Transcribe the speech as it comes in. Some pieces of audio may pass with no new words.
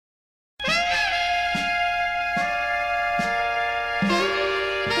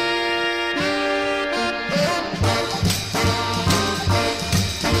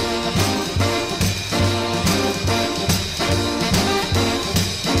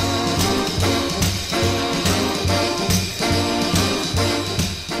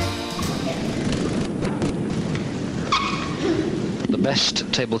best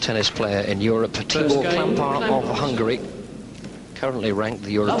table tennis player in Europe, Tibor Klampar of Hungary, currently ranked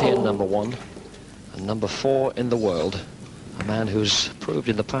the European #1 and #4 in the world. A man who's proved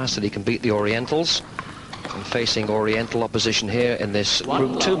in the past that he can beat the Orientals, and facing Oriental opposition here in this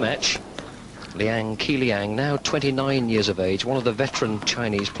Group 2 match, Liang, now 29 years of age, one of the veteran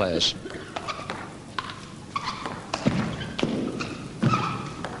Chinese players.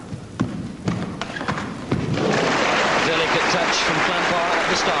 Delicate touch from Klampar at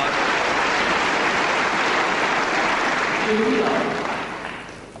the start.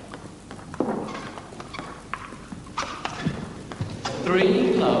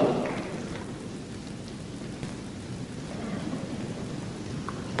 3 love.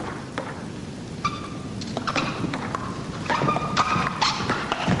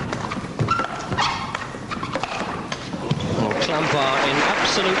 Klampar in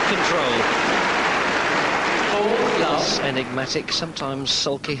absolute control. 4 love. This enigmatic, sometimes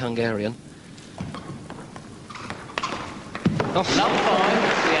sulky Hungarian. Love 5,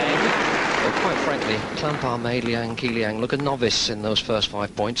 Liang. Well, quite frankly, Klampar made Liang look a novice in those first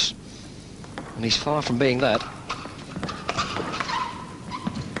 5 points, and he's far from being that.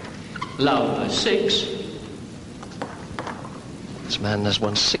 Love 6. This man has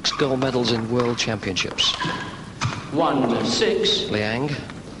won 6 gold medals in World Championships. 1-6. Liang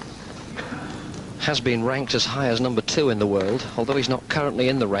has been ranked as high as #2 in the world. Although he's not currently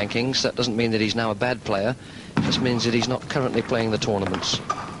in the rankings, that doesn't mean that he's now a bad player. It just means that he's not currently playing the tournaments.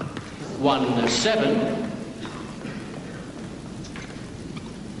 1-7.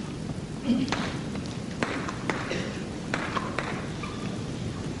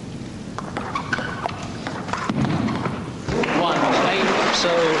 So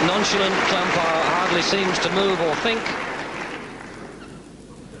nonchalant, Klampar hardly seems to move or think.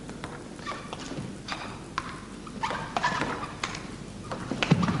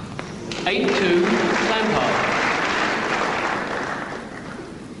 (8-2) Klampar.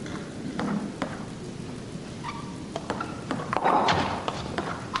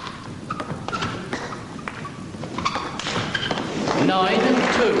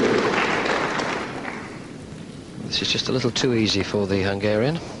 This is just a little too easy for the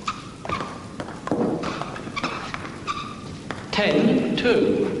Hungarian.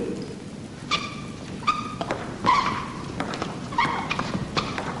 10-2.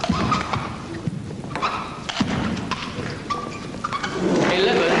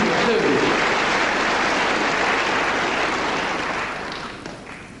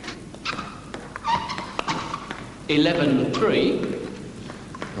 (11-3).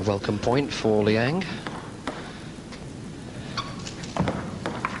 A welcome point for Liang.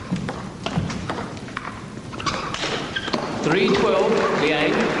 (3-12)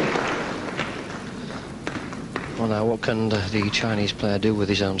 Liang. Well, now what can the Chinese player do with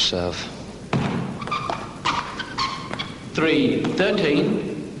his own serve? 3-13.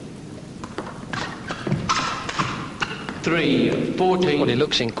 3-14. Well, he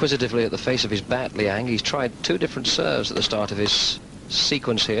looks inquisitively at the face of his bat, Liang. He's tried 2 different serves at the start of his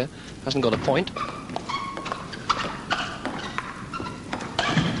sequence here. Hasn't got a point.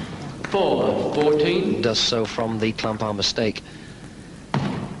 4-14. Does so from the Klampar mistake.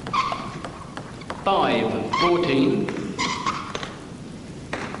 5-14.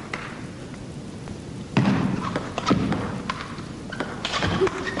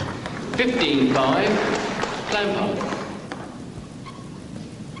 15-5. Klampar.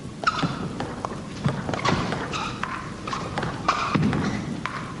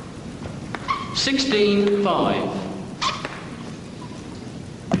 16-5.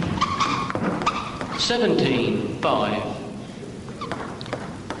 17-5.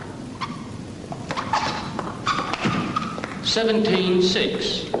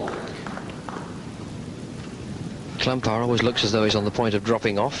 17-6. Klampar always looks as though he's on the point of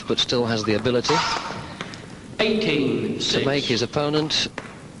dropping off, but still has the ability 18-6. to make his opponent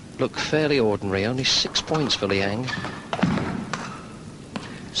look fairly ordinary. Only 6 points for Liang.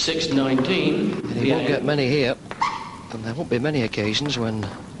 6-19. He won't get many here, and there won't be many occasions when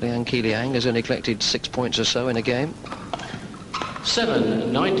Liang has only collected 6 points or so in a game.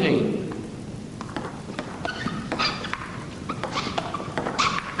 7-19.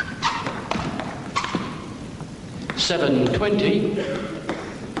 7-20.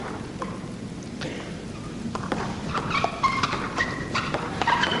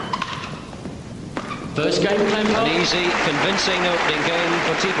 First game, Klampar. An easy, convincing opening game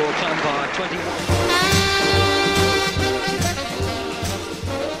for Tibor Klampar, 21.